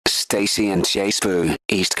Stacey and J Sbu,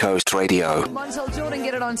 East Coast Radio. Montel Jordan,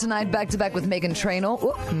 get it on tonight, back to back with Megan Trainor.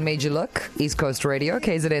 Major look, East Coast Radio,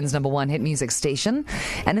 KZN's number one hit music station.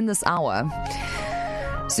 And in this hour,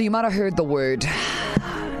 so you might have heard the word,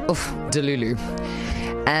 delulu.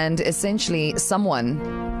 And essentially,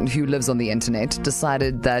 someone who lives on the internet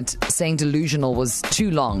decided that saying delusional was too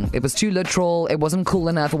long. It was too literal. It wasn't cool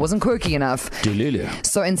enough. It wasn't quirky enough. Delulu.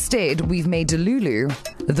 So instead, we've made delulu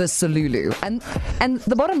the solulu. And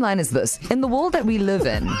the bottom line is this. In the world that we live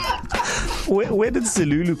in... Where did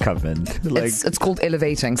solulu come in? It's called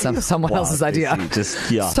elevating someone else's idea.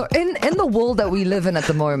 So in the world that we live in at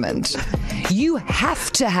the moment, you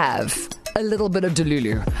have to have a little bit of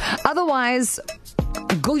delulu. Otherwise...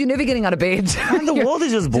 Girl, you're never getting out of bed. And the world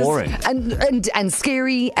is just boring. And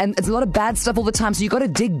scary, and it's a lot of bad stuff all the time, so you got to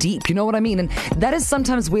dig deep, you know what I mean? And that is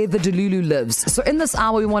sometimes where the delulu lives. So in this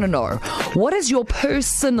hour, we want to know, what is your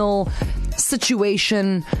personal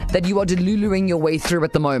situation that you are deluluing your way through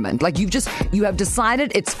at the moment? Like you have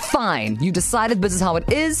decided it's fine. You decided this is how it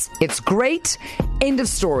is. It's great. End of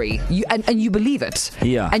story. And you believe it.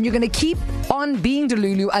 Yeah. And you're going to keep on being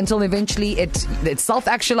delulu until eventually it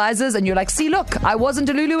self-actualizes and you're like, see, look, I wasn't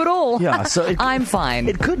delulu at all. Yeah, so I'm fine.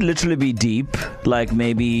 It could literally be deep. Like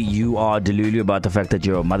maybe you are delulu about the fact that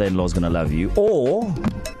your mother-in-law is going to love you. Or...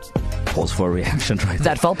 Pause for a reaction right there.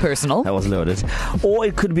 That felt personal. That was loaded. Or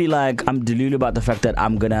it could be like, I'm delulu about the fact that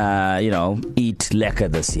I'm going to, eat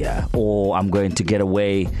lekker this year. Or I'm going to get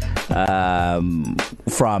away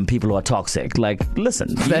from people who are toxic. Like,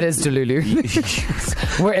 listen. That is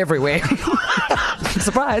delulu. We're everywhere.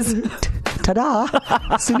 Surprise. Ta-da!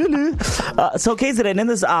 Solulu. So, KZN, in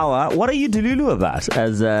this hour, what are you delulu about?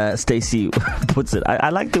 As Stacey puts it. I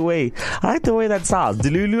like the way that sounds.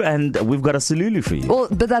 Delulu, and we've got a solulu for you. Well,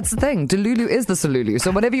 but that's the thing. Delulu is the solulu. So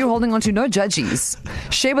whatever you're holding on to, no judgies.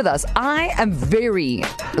 Share with us. I am very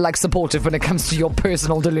supportive when it comes to your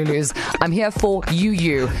personal delulus. I'm here for you.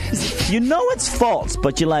 You know it's false,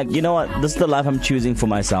 but you're like, you know what? This is the life I'm choosing for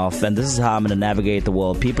myself, and this is how I'm going to navigate the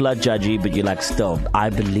world. People are judgy, but you're like, still, I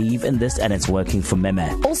believe in this, and it's working for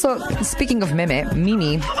Meme. Also, speaking of Meme,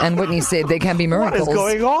 Mimi and Whitney said there can be miracles.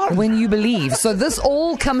 What is going on? When you believe. So this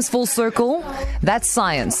all comes full circle. That's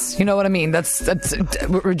science. You know what I mean? That's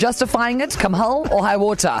we're justifying it, come hell or high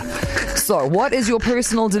water. So what is your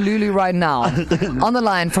personal delulu right now? On the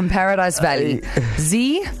line from Paradise Valley.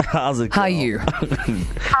 Z, how's it going? how are you?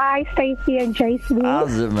 Hi, Stacey and J Sbu.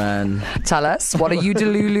 How's it, man? Tell us, what are you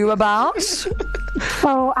delulu about?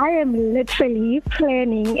 So I am literally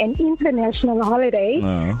planning an international holiday,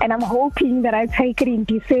 and I'm hoping that I take it in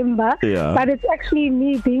December. Yeah. But it's actually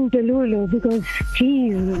me being delulu because,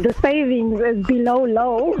 geez, the savings is below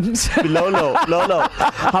low. Below low.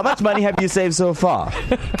 How much money have you saved so far?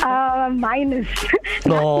 Minus.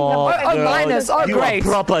 Minus. Oh, you great.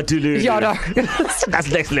 Are proper delulu. Yeah, no.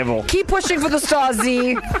 That's next level. Keep pushing for the stars,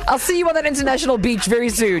 Z. I'll see you on that international beach very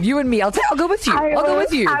soon. You and me. I'll go with you. I'll go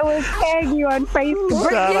with you. I will tag you on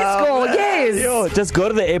Facebook. Yes, girl. Yes. Yo, just go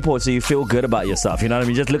to the airport so you feel good about yourself. You know what I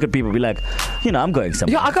mean? Just look at people, be like, I'm going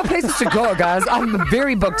somewhere. Yeah, I got places to go, guys. I'm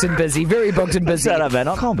very booked and busy. Shut up, man.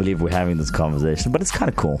 I can't believe we're having this conversation, but it's kind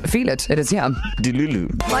of cool. Feel it. It is, yeah.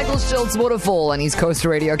 Delulu. Michael Schultz, Waterfall on East Coast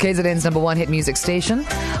Radio, KZN's number one hit music station.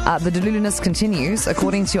 The deluluness continues.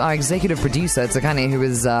 According to our executive producer, Tsakane, who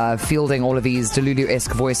is fielding all of these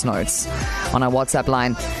delulu-esque voice notes on our WhatsApp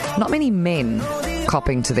line, not many men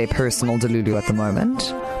copping to their personal delulu at the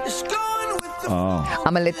moment.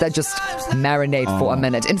 I'm going to let that just marinate for a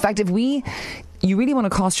minute. In fact, you really want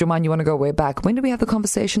to cast your mind, you want to go way back. When did we have the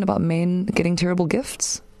conversation about men getting terrible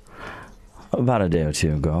gifts? About a day or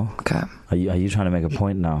two ago. Okay. Are you trying to make a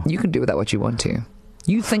point now? You can do with that what you want to.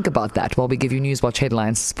 You think about that while we give you News Watch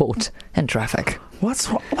headlines, sport, and traffic. What's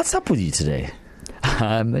up with you today?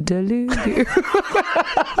 I'm a delulu.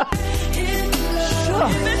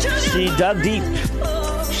 She dug deep.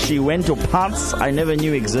 She went to parts I never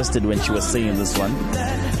knew existed when she was singing this one.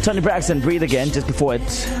 Tony Braxton, Breathe Again. Just before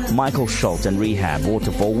it, Michael Schultz and Rehab,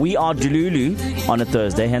 Waterfall. We are delulu on a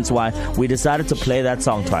Thursday, hence why we decided to play that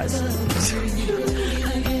song twice.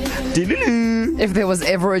 Delulu. If there was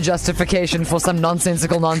ever a justification for some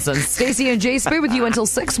nonsensical nonsense. Stacey and J Sbu with you until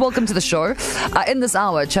 6. Welcome to the show. In this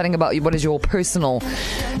hour, chatting about what is your personal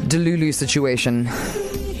delulu situation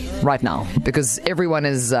right now, because everyone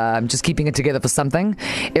is just keeping it together for something.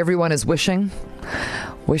 Everyone is wishing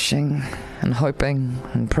and hoping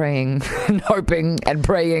and praying and hoping and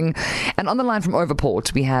praying. And on the line from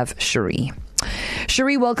Overport, we have Cherie.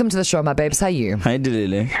 Cherie, welcome to the show, my babes. How are you? Hi,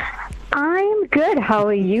 Delulu. I'm I'm good. How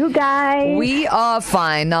are you guys? We are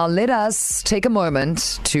fine. Now let us take a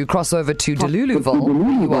moment to cross over to Deluluville,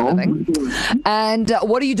 where you are living. And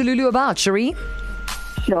what are you Delulu about, Cherie?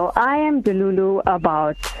 So I am delulu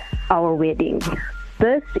about our wedding.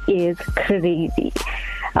 This is crazy.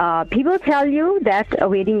 People tell you that a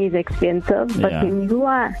wedding is expensive, but when you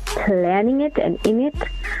are planning it and in it,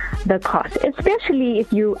 the cost, especially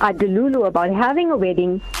if you are delulu about having a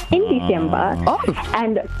wedding in December,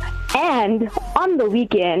 and on the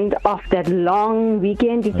weekend of that long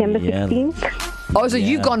weekend, December 16th. Oh, so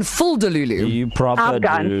you've gone full Delulu. You proper I've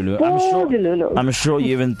gone Delulu. full Delulu. I'm sure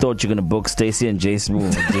you even thought you're going to book Stacey and J Sbu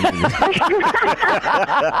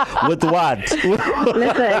with what?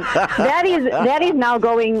 Listen, that is now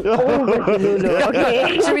going over Delulu.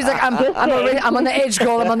 Okay. Cherie's like, I'm on the edge,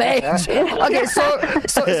 girl. I'm on the edge. Okay, so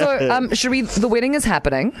Cherie, the wedding is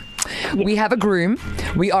happening. Yes. We have a groom.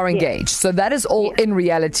 We are engaged. Yes. So that is all in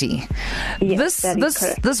reality. Yes,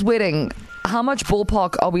 this wedding. How much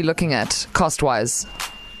ballpark are we looking at, cost-wise?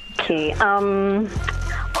 Okay.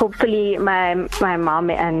 Hopefully, my mom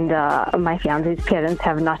and my fiance's parents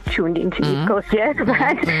have not tuned into East Coast yet.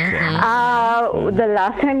 But the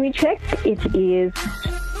last time we checked, it is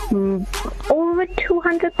over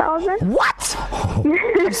 200,000. What?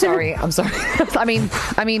 I'm sorry. I mean.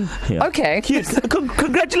 Yeah. Okay.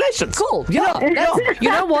 Congratulations. Cool. Yeah. You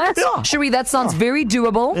know what, Cherie? That sounds very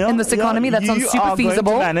doable in this economy. That sounds super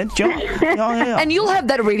feasible. Manage. And you'll have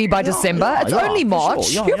that ready by December. It's only March.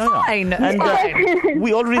 Sure. You're fine. And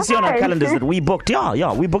we already see on our calendars that we booked.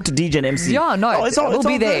 We booked a DJ and MC. Yeah, no, we'll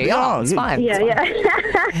be there. Yeah, it's fine. Yeah.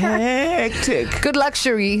 Hectic. Good luck,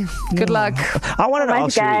 Cherie. Good luck. I wanted to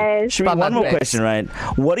ask Cherie, one more question, right?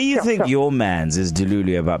 What do you think your man's is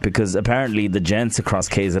delulu about? Because apparently the gents across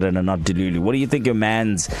KZN are not delulu. What do you think your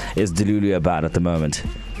man's is delulu about at the moment?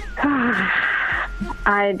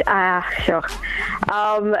 Sure.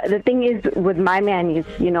 The thing is with my man is,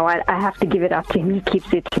 I have to give it up to him. He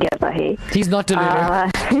keeps it together. Hey, he's not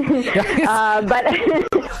delulu. But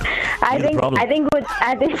I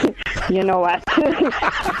think you know what?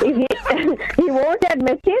 He won't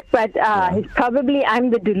admit it, but he's probably I'm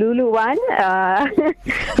the delulu one.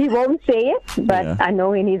 He won't say it, but I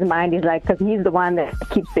know in his mind he's like, because he's the one that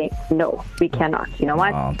keeps saying, no, we cannot. You know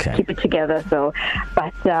what? Keep it together. So,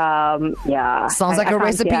 but sounds like a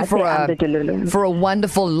recipe for a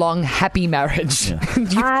wonderful, long, happy marriage.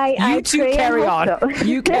 Yeah. you two carry on. So.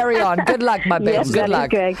 You carry on. Good luck, my babe. Yes, good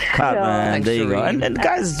luck. Man, there you go. And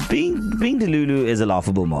guys, being delulu is a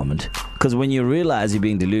laughable moment. Because when you realize you're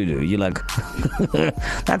being delulu, you're like,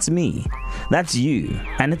 that's me. That's you.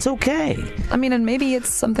 And it's okay. I mean, and maybe it's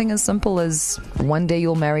something as simple as one day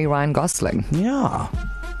you'll marry Ryan Gosling. Yeah.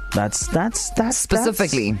 That's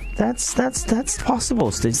specifically. That's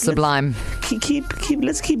possible. Sublime.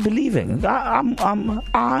 Let's keep believing. I'm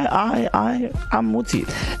with you.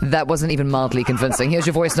 That wasn't even mildly convincing. Here's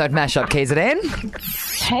your voice note mashup, KZN.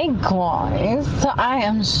 Hey guys, so I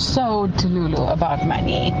am so delulu about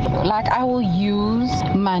money. Like I will use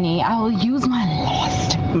money. I will use my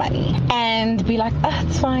lost money and be like,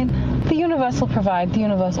 it's fine. The universe will provide. The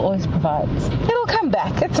universe always provides. It'll come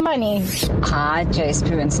back. It's money. Hi, J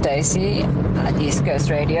Sbu and Stacey at East Coast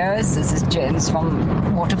Radios. This is Jens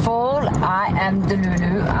from Waterfall. I am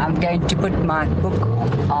Delulu. I'm going to put my book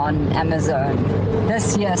on Amazon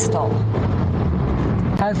this year still.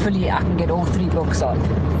 Hopefully I can get all 3 books on.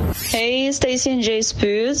 Hey, Stacey and J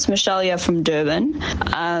Sbu. It's Michelle here from Durban.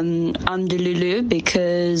 I'm delulu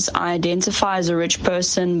because I identify as a rich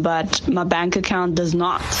person, but my bank account does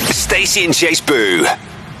not. Stacey and J Sbu.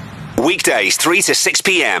 Weekdays 3 to 6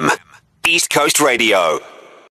 p.m. East Coast Radio.